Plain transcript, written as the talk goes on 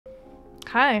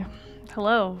Hi.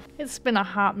 Hello. It's been a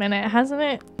hot minute, hasn't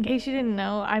it? In case you didn't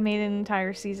know, I made an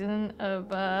entire season of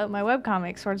my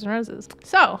webcomic, Swords and Roses.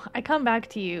 So, I come back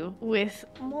to you with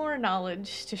more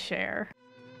knowledge to share.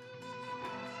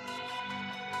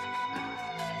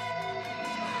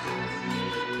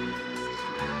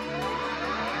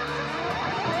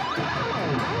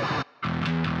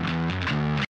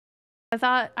 I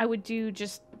thought I would do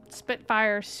just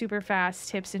spitfire super fast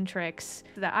tips and tricks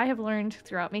that I have learned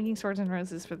throughout making Swords and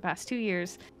Roses for the past 2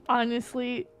 years.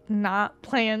 Honestly, not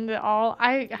planned at all.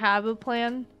 I have a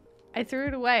plan. I threw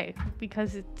it away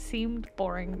because it seemed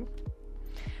boring.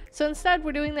 So instead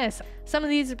we're doing this. Some of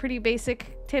these are pretty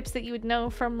basic tips that you would know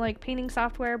from like painting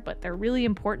software, but they're really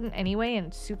important anyway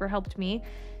and super helped me.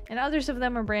 And others of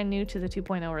them are brand new to the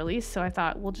 2.0 release, so I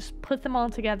thought we'll just put them all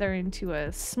together into a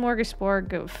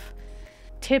smorgasbord of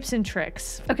tips and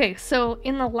tricks. Okay, so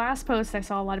in the last post, I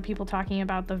saw a lot of people talking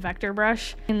about the vector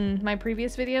brush. In my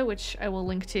previous video, which I will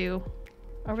link to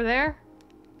over there,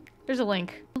 there's a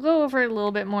link. I'll go over it a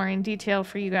little bit more in detail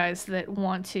for you guys that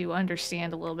want to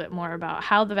understand a little bit more about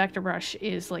how the vector brush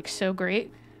is like so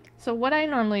great. So what I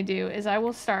normally do is I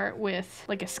will start with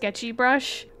like a sketchy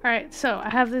brush. All right, so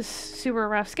I have this super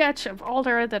rough sketch of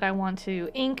Outtro that I want to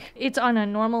ink. It's on a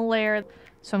normal layer.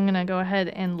 So I'm gonna go ahead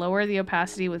and lower the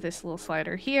opacity with this little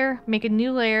slider here, make a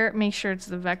new layer, make sure it's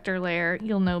the vector layer,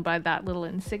 you'll know by that little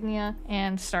insignia,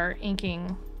 and start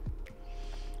inking.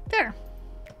 There,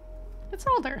 it's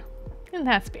Outtro, isn't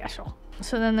that special?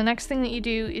 So then the next thing that you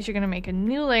do is you're gonna make a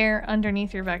new layer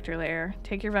underneath your vector layer,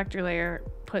 take your vector layer,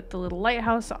 put the little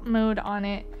lighthouse mode on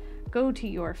it, go to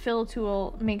your fill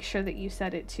tool, make sure that you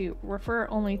set it to refer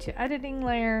only to editing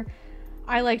layer.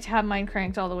 I like to have mine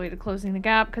cranked all the way to closing the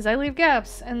gap because I leave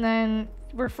gaps, and then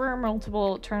refer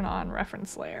multiple, turn on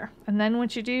reference layer. And then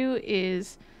what you do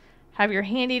is have your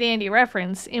handy dandy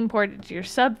reference imported to your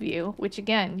sub view, which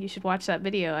again, you should watch that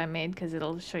video I made because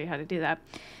it'll show you how to do that.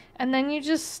 And then you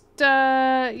just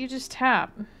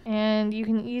tap and you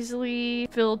can easily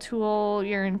fill tool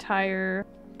your entire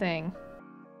thing.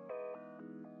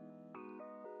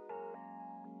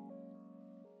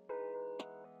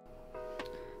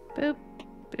 Boop.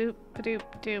 Boop, badoop,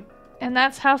 doop. And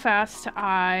that's how fast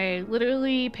I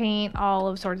literally paint all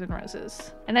of Swords and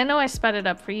Roses. And I know I sped it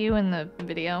up for you in the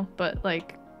video, but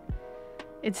like,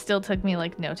 it still took me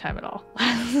like no time at all.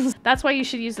 That's why you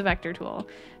should use the vector tool.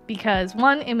 Because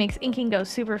one, it makes inking go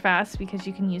super fast because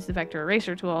you can use the vector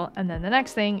eraser tool. And then the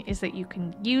next thing is that you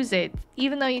can use it,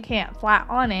 even though you can't flat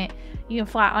on it, you can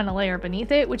flat on a layer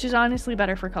beneath it, which is honestly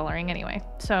better for coloring anyway.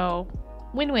 So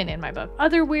win-win in my book.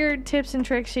 Other weird tips and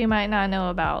tricks you might not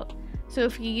know about. So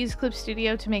if you use Clip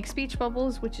Studio to make speech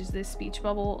bubbles, which is this speech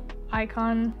bubble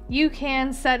icon, you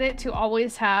can set it to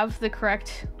always have the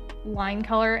correct line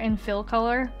color and fill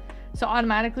color. So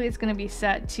automatically it's going to be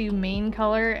set to main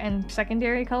color and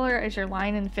secondary color as your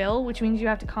line and fill, which means you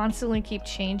have to constantly keep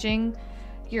changing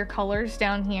your colors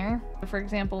down here. For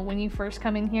example, when you first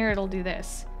come in here, it'll do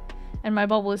this. And my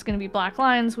bubble is going to be black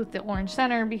lines with the orange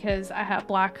center because I have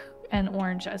black and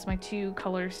orange as my two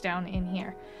colors down in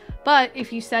here. But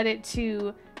if you set it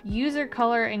to user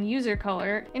color and user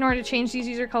color, in order to change these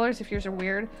user colors, if yours are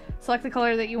weird, select the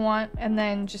color that you want and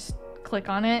then just click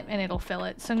on it and it'll fill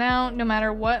it. So now no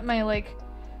matter what my like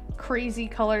crazy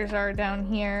colors are down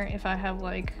here, if I have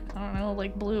like, I don't know,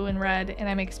 like blue and red and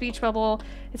I make a speech bubble,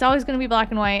 it's always going to be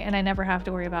black and white and I never have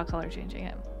to worry about color changing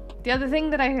it. The other thing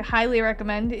that I highly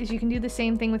recommend is you can do the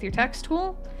same thing with your text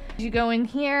tool. You go in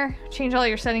here, change all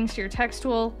your settings to your text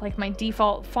tool. Like my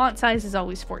default font size is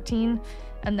always 14.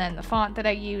 And then the font that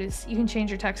I use, you can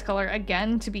change your text color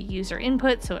again to be user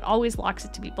input. So it always locks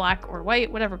it to be black or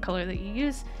white, whatever color that you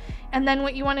use. And then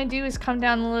what you want to do is come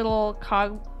down the little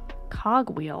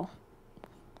cogwheel.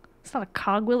 It's not a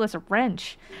cogwheel, it's a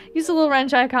wrench. Use the little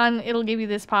wrench icon, it'll give you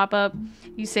this pop-up.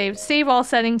 You save all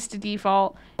settings to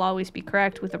default. It'll always be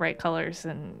correct with the right colors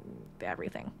and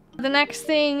everything. The next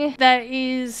thing that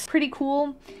is pretty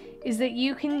cool is that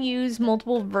you can use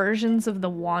multiple versions of the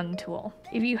wand tool.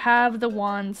 If you have the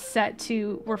wand set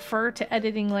to refer to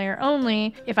editing layer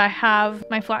only, if I have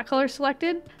my flat color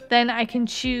selected, then I can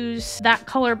choose that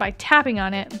color by tapping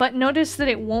on it, but notice that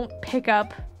it won't pick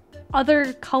up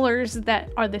other colors that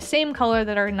are the same color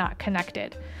that are not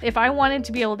connected. If I wanted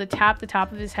to be able to tap the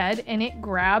top of his head and it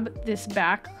grab this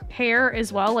back hair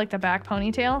as well, like the back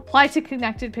ponytail, apply to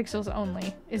connected pixels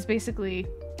only is basically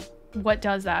what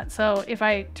does that. So if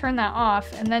I turn that off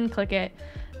and then click it,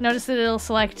 notice that it'll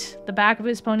select the back of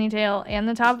his ponytail and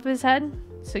the top of his head.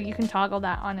 So you can toggle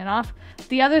that on and off.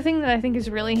 The other thing that I think is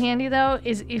really handy though,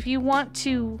 is if you want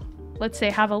to, let's say,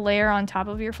 have a layer on top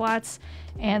of your flats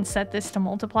and set this to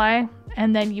multiply,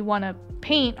 and then you want to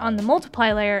paint on the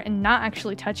multiply layer and not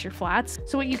actually touch your flats.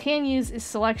 So what you can use is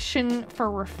selection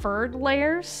for referred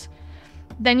layers.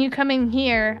 Then you come in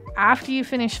here after you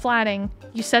finish flatting,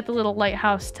 you set the little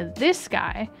lighthouse to this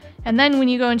guy. And then when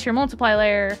you go into your multiply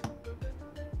layer,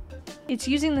 it's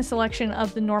using the selection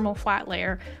of the normal flat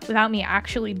layer without me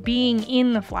actually being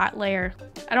in the flat layer.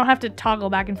 I don't have to toggle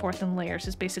back and forth in layers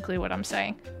is basically what I'm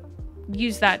saying.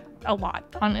 Use that a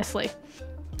lot, honestly.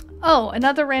 Oh,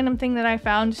 another random thing that I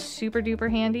found super duper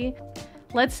handy.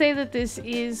 Let's say that this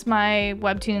is my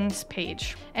Webtoons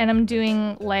page and I'm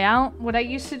doing layout. What I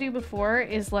used to do before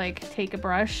is like take a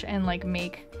brush and like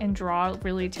make and draw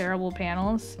really terrible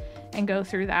panels and go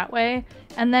through that way.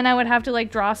 And then I would have to like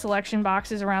draw selection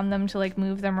boxes around them to like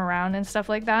move them around and stuff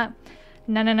like that.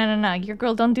 No, no, no, no, no. Your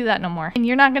girl don't do that no more. And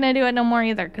you're not gonna do it no more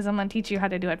either because I'm gonna teach you how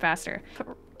to do it faster.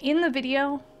 In the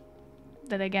video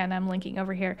that again I'm linking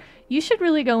over here, you should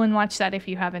really go and watch that if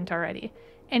you haven't already.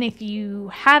 And if you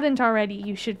haven't already,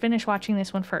 you should finish watching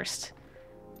this one first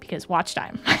because watch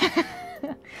time.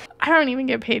 I don't even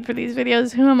get paid for these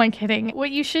videos. Who am I kidding?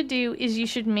 What you should do is you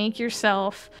should make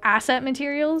yourself asset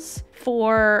materials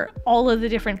for all of the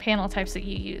different panel types that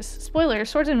you use. Spoiler,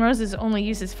 Swords and Roses only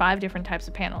uses 5 different types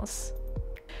of panels.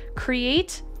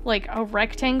 Create like a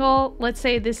rectangle. Let's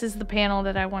say this is the panel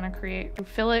that I want to create.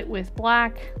 Fill it with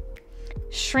black.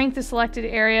 Shrink the selected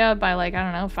area by like, I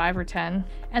don't know, 5 or 10.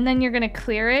 And then you're gonna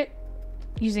clear it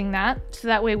using that. So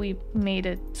that way we made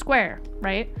a square,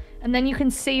 right? And then you can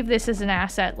save this as an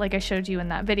asset like I showed you in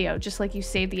that video, just like you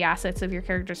save the assets of your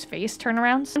character's face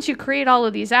turnarounds. Once you create all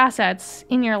of these assets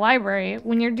in your library,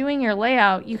 when you're doing your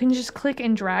layout, you can just click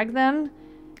and drag them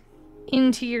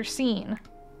into your scene.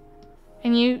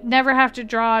 And you never have to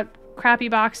draw crappy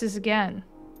boxes again.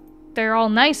 They're all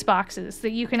nice boxes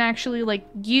that you can actually like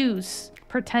use.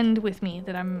 Pretend with me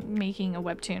that I'm making a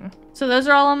webtoon. So those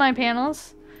are all on my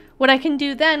panels. What I can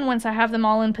do then, once I have them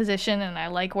all in position and I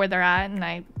like where they're at and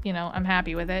I'm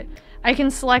happy with it, I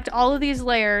can select all of these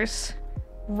layers,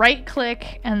 right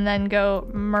click, and then go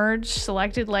merge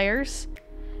selected layers.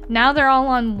 Now they're all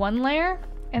on one layer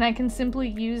and I can simply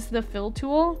use the fill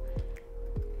tool.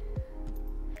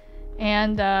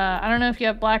 And I don't know if you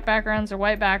have black backgrounds or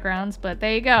white backgrounds, but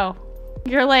there you go.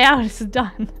 Your layout is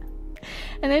done.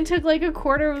 And it took like a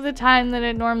quarter of the time that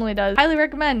it normally does. Highly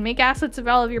recommend. Make assets of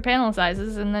all of your panel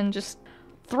sizes and then just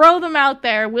throw them out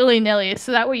there willy-nilly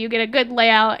so that way you get a good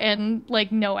layout and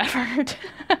like no effort.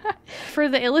 For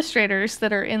the illustrators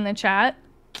that are in the chat,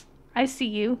 I see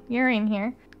you. You're in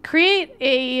here. Create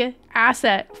a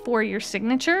asset for your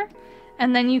signature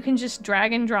and then you can just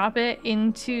drag and drop it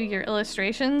into your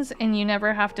illustrations and you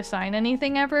never have to sign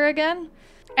anything ever again.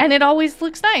 And it always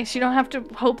looks nice. You don't have to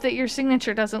hope that your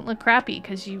signature doesn't look crappy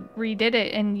because you redid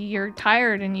it and you're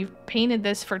tired and you've painted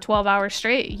this for 12 hours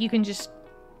straight. You can just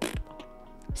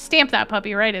stamp that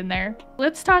puppy right in there.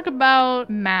 Let's talk about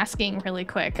masking really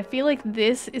quick. I feel like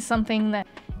this is something that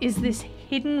is this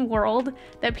hidden world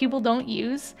that people don't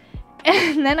use.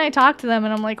 And then I talk to them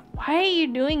and I'm like, why are you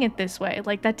doing it this way?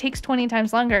 Like that takes 20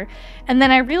 times longer. And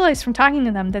then I realized from talking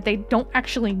to them that they don't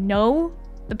actually know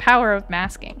the power of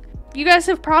masking. You guys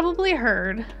have probably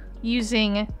heard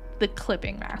using the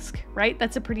clipping mask, right?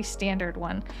 That's a pretty standard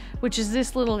one, which is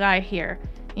this little guy here.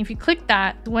 If you click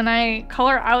that, when I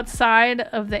color outside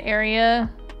of the area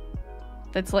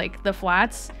that's like the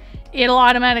flats, it'll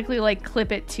automatically like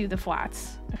clip it to the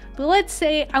flats. But let's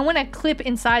say I want to clip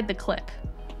inside the clip.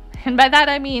 And by that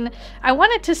I mean, I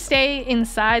want it to stay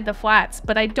inside the flats,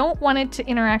 but I don't want it to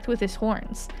interact with his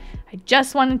horns. I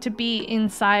just want it to be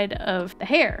inside of the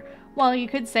hair. Well, you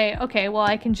could say, okay, well,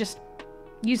 I can just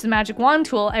use the magic wand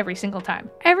tool every single time.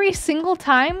 Every single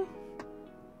time?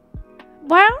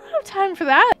 Well, I don't have time for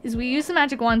that. Is we use the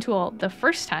magic wand tool the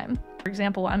first time. For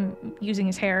example, I'm using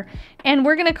his hair, and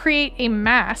we're gonna create a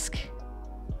mask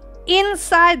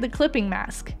inside the clipping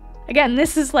mask. Again,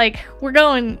 this is like, we're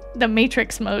going the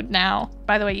Matrix mode now.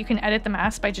 By the way, you can edit the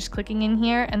mask by just clicking in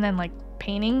here and then like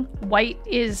painting. White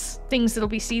is things that'll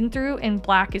be seen through and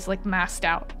black is like masked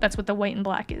out. That's what the white and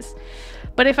black is.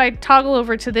 But if I toggle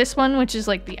over to this one, which is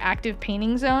like the active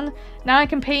painting zone, now I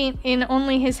can paint in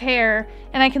only his hair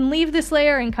and I can leave this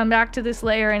layer and come back to this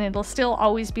layer and it'll still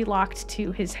always be locked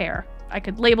to his hair. I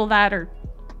could label that, or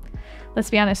let's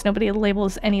be honest, nobody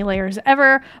labels any layers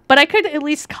ever, but I could at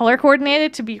least color coordinate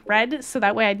it to be red so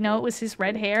that way I'd know it was his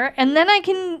red hair. And then I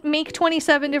can make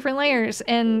 27 different layers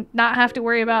and not have to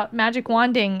worry about magic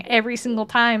wanding every single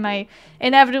time I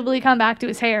inevitably come back to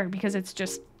his hair because it's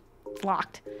just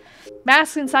locked.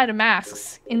 Masks inside of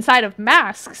masks. Inside of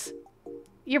masks.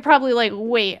 You're probably like,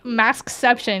 wait,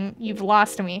 maskception, you've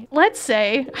lost me. Let's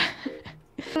say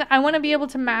I want to be able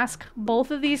to mask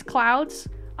both of these clouds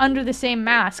under the same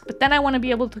mask, but then I want to be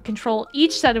able to control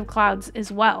each set of clouds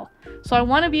as well. So I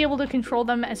want to be able to control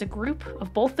them as a group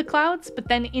of both the clouds, but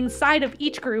then inside of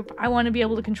each group, I want to be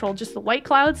able to control just the white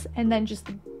clouds and then just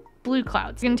the blue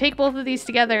clouds. You're going to take both of these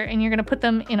together and you're going to put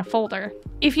them in a folder.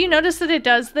 If you notice that it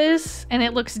does this and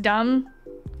it looks dumb,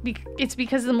 it's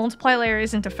because the multiply layer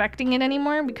isn't affecting it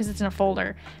anymore because it's in a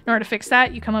folder. In order to fix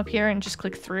that, you come up here and just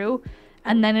click through,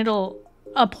 and then it'll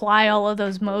apply all of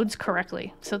those modes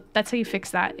correctly. So that's how you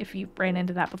fix that if you ran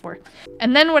into that before.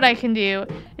 And then what I can do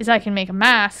is I can make a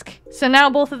mask. So now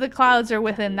both of the clouds are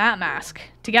within that mask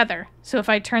together. So if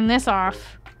I turn this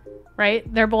off, right,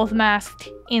 they're both masked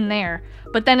in there.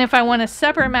 But then if I want a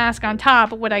separate mask on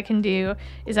top, what I can do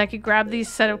is I could grab these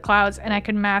set of clouds and I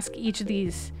could mask each of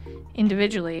these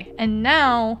individually. And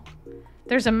now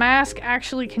there's a mask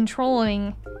actually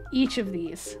controlling each of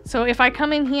these. So if I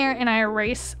come in here and I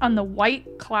erase on the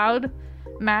white cloud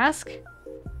mask,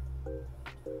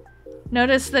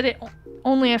 notice that it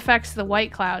only affects the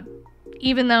white cloud,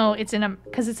 even though it's in a,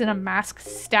 because it's in a mask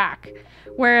stack.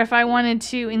 Where if I wanted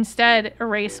to instead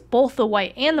erase both the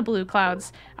white and the blue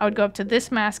clouds, I would go up to this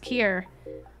mask here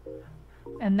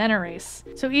and then erase.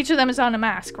 So each of them is on a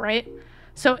mask, right?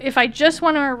 So if I just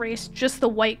want to erase just the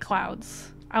white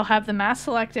clouds, I'll have the mask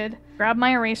selected, grab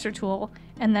my eraser tool,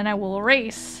 and then I will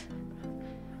erase.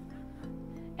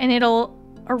 And it'll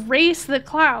erase the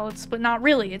clouds, but not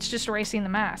really, it's just erasing the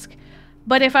mask.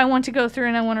 But if I want to go through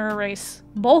and I want to erase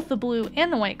both the blue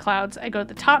and the white clouds, I go to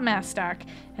the top mask stack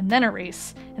and then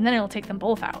erase, and then it'll take them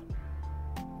both out.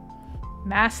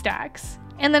 Mask stacks.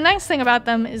 And the nice thing about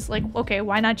them is like, okay,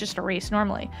 why not just erase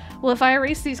normally? Well, if I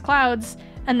erase these clouds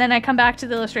and then I come back to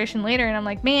the illustration later and I'm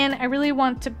like, man, I really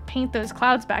want to paint those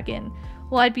clouds back in.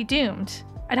 Well, I'd be doomed.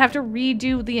 I'd have to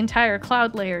redo the entire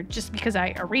cloud layer just because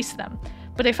I erased them.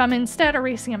 But if I'm instead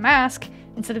erasing a mask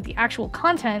instead of the actual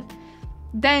content,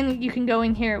 then you can go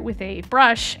in here with a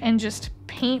brush and just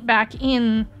paint back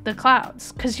in the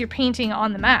clouds because you're painting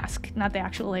on the mask, not the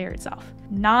actual layer itself.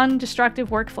 Non-destructive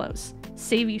workflows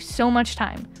save you so much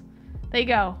time. There you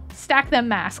go. Stack them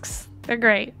masks. They're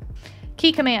great.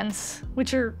 Key commands,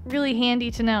 which are really handy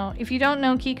to know. If you don't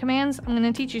know key commands, I'm going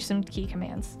to teach you some key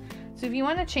commands. So if you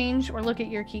want to change or look at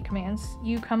your key commands,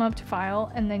 you come up to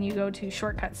File and then you go to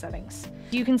Shortcut Settings.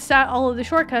 You can set all of the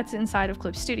shortcuts inside of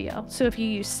Clip Studio. So if you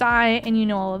use Sigh and you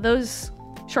know all of those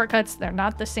shortcuts, they're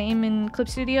not the same in Clip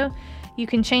Studio, you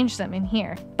can change them in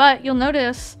here. But you'll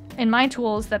notice in my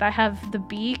tools that I have the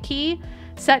B key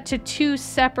set to 2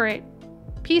 separate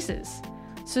pieces.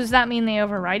 So does that mean they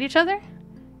override each other?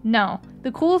 No.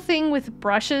 The cool thing with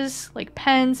brushes, like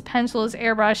pens, pencils,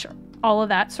 airbrush, all of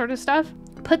that sort of stuff,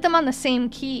 put them on the same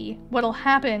key. What'll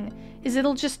happen is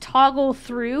it'll just toggle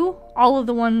through all of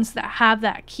the ones that have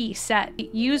that key set.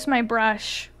 Use my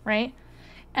brush, right?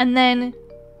 And then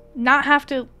not have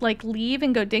to like leave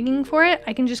and go digging for it.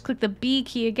 I can just click the B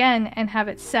key again and have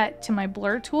it set to my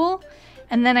blur tool.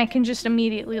 And then I can just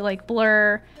immediately like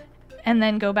blur and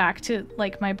then go back to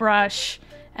like my brush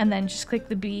and then just click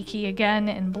the B key again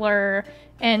and blur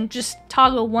and just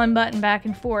toggle one button back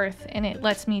and forth, and it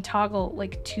lets me toggle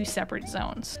like 2 separate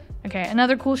zones. Okay,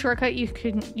 another cool shortcut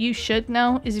you should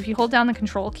know is if you hold down the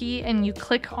control key and you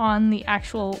click on the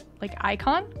actual like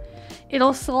icon,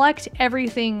 it'll select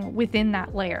everything within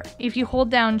that layer. If you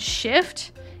hold down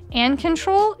Shift and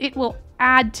Control, it will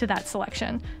add to that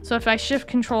selection. So if I Shift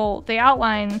Control the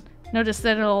outline, notice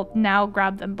that it'll now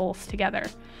grab them both together.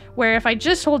 Where if I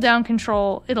just hold down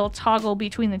Control, it'll toggle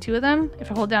between the 2 of them.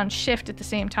 If I hold down Shift at the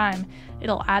same time,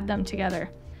 it'll add them together.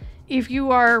 If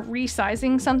you are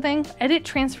resizing something, edit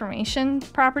transformation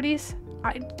properties.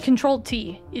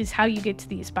 Control-T is how you get to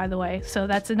these, by the way. So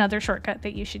that's another shortcut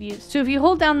that you should use. So if you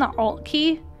hold down the Alt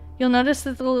key, you'll notice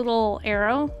that the little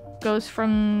arrow goes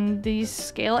from these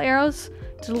scale arrows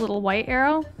to the little white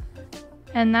arrow.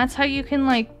 And that's how you can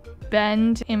like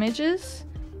bend images.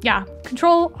 Yeah,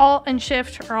 Control, Alt, and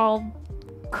Shift are all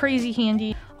crazy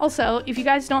handy. Also, if you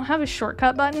guys don't have a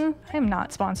shortcut button, I am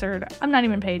not sponsored. I'm not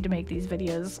even paid to make these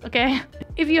videos, okay?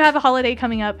 If you have a holiday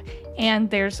coming up and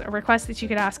there's a request that you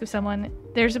could ask of someone,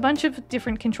 there's a bunch of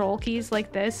different control keys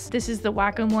like this. This is the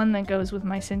Wacom one that goes with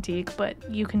my Cintiq, but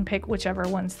you can pick whichever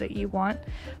ones that you want.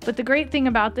 But the great thing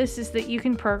about this is that you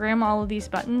can program all of these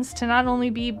buttons to not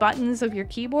only be buttons of your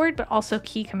keyboard, but also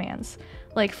key commands.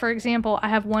 Like for example, I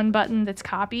have one button that's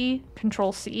copy,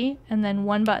 Control C, and then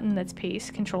one button that's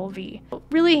paste, Control V.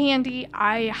 Really handy.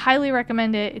 I highly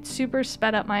recommend it. It's super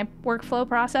sped up my workflow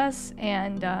process,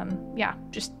 and yeah,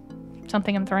 just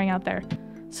something I'm throwing out there.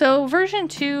 So version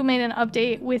 2 made an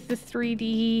update with the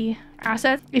 3D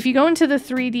assets. If you go into the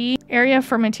 3D area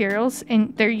for materials,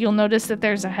 and there you'll notice that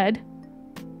there's a head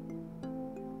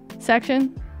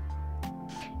section,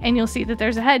 and you'll see that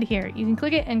there's a head here. You can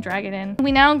click it and drag it in.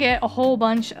 We now get a whole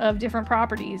bunch of different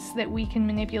properties that we can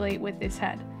manipulate with this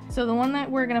head. So the one that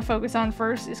we're going to focus on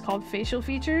first is called facial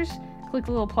features. Click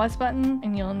the little plus button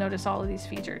and you'll notice all of these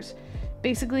features.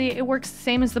 Basically, it works the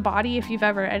same as the body if you've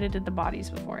ever edited the bodies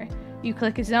before. You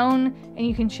click a zone and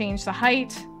you can change the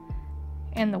height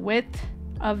and the width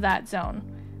of that zone.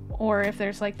 Or if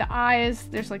there's like the eyes,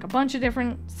 there's like a bunch of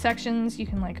different sections. You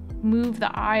can like move the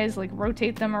eyes, like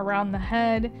rotate them around the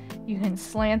head. You can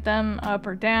slant them up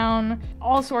or down,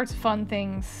 all sorts of fun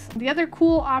things. The other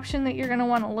cool option that you're gonna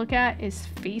wanna look at is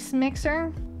Face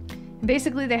Mixer.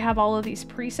 Basically, they have all of these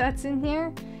presets in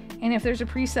here. And if there's a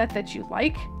preset that you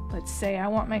like, let's say I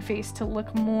want my face to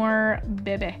look more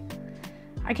baby,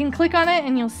 I can click on it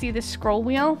and you'll see this scroll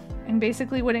wheel. And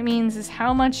basically what it means is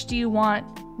how much do you want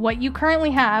what you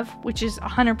currently have, which is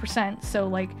 100%. So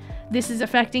like this is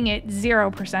affecting it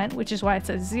 0%, which is why it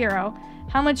says 0.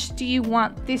 How much do you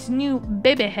want this new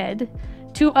baby head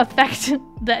to affect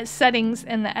the settings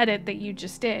and the edit that you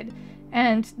just did?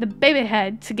 And the baby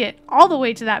head, to get all the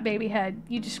way to that baby head,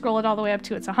 you just scroll it all the way up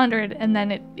to its 100 and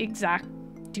then it exact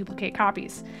duplicate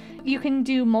copies. You can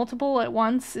do multiple at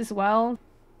once as well.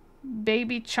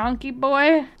 Baby chunky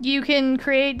boy. You can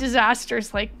create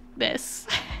disasters like this.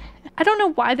 I don't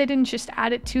know why they didn't just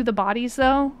add it to the bodies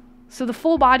though. So the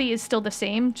full body is still the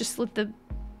same, just with the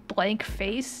blank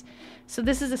face. So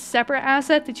this is a separate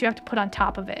asset that you have to put on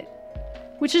top of it,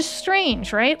 which is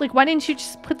strange, right? Like, why didn't you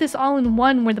just put this all in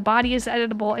one where the body is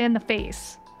editable and the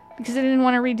face? Because I didn't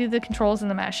want to redo the controls in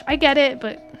the mesh. I get it,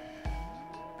 but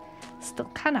still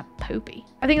kind of poopy.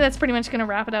 I think that's pretty much going to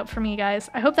wrap it up for me, guys.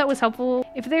 I hope that was helpful.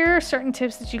 If there are certain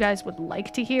tips that you guys would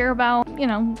like to hear about, you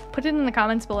know, put it in the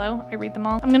comments below. I read them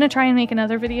all. I'm going to try and make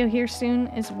another video here soon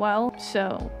as well.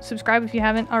 So subscribe if you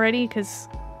haven't already, because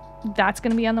that's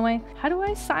going to be on the way. How do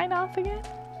I sign off again?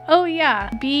 Oh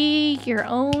yeah, be your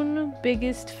own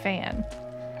biggest fan.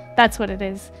 That's what it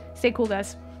is. Stay cool,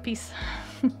 guys. Peace.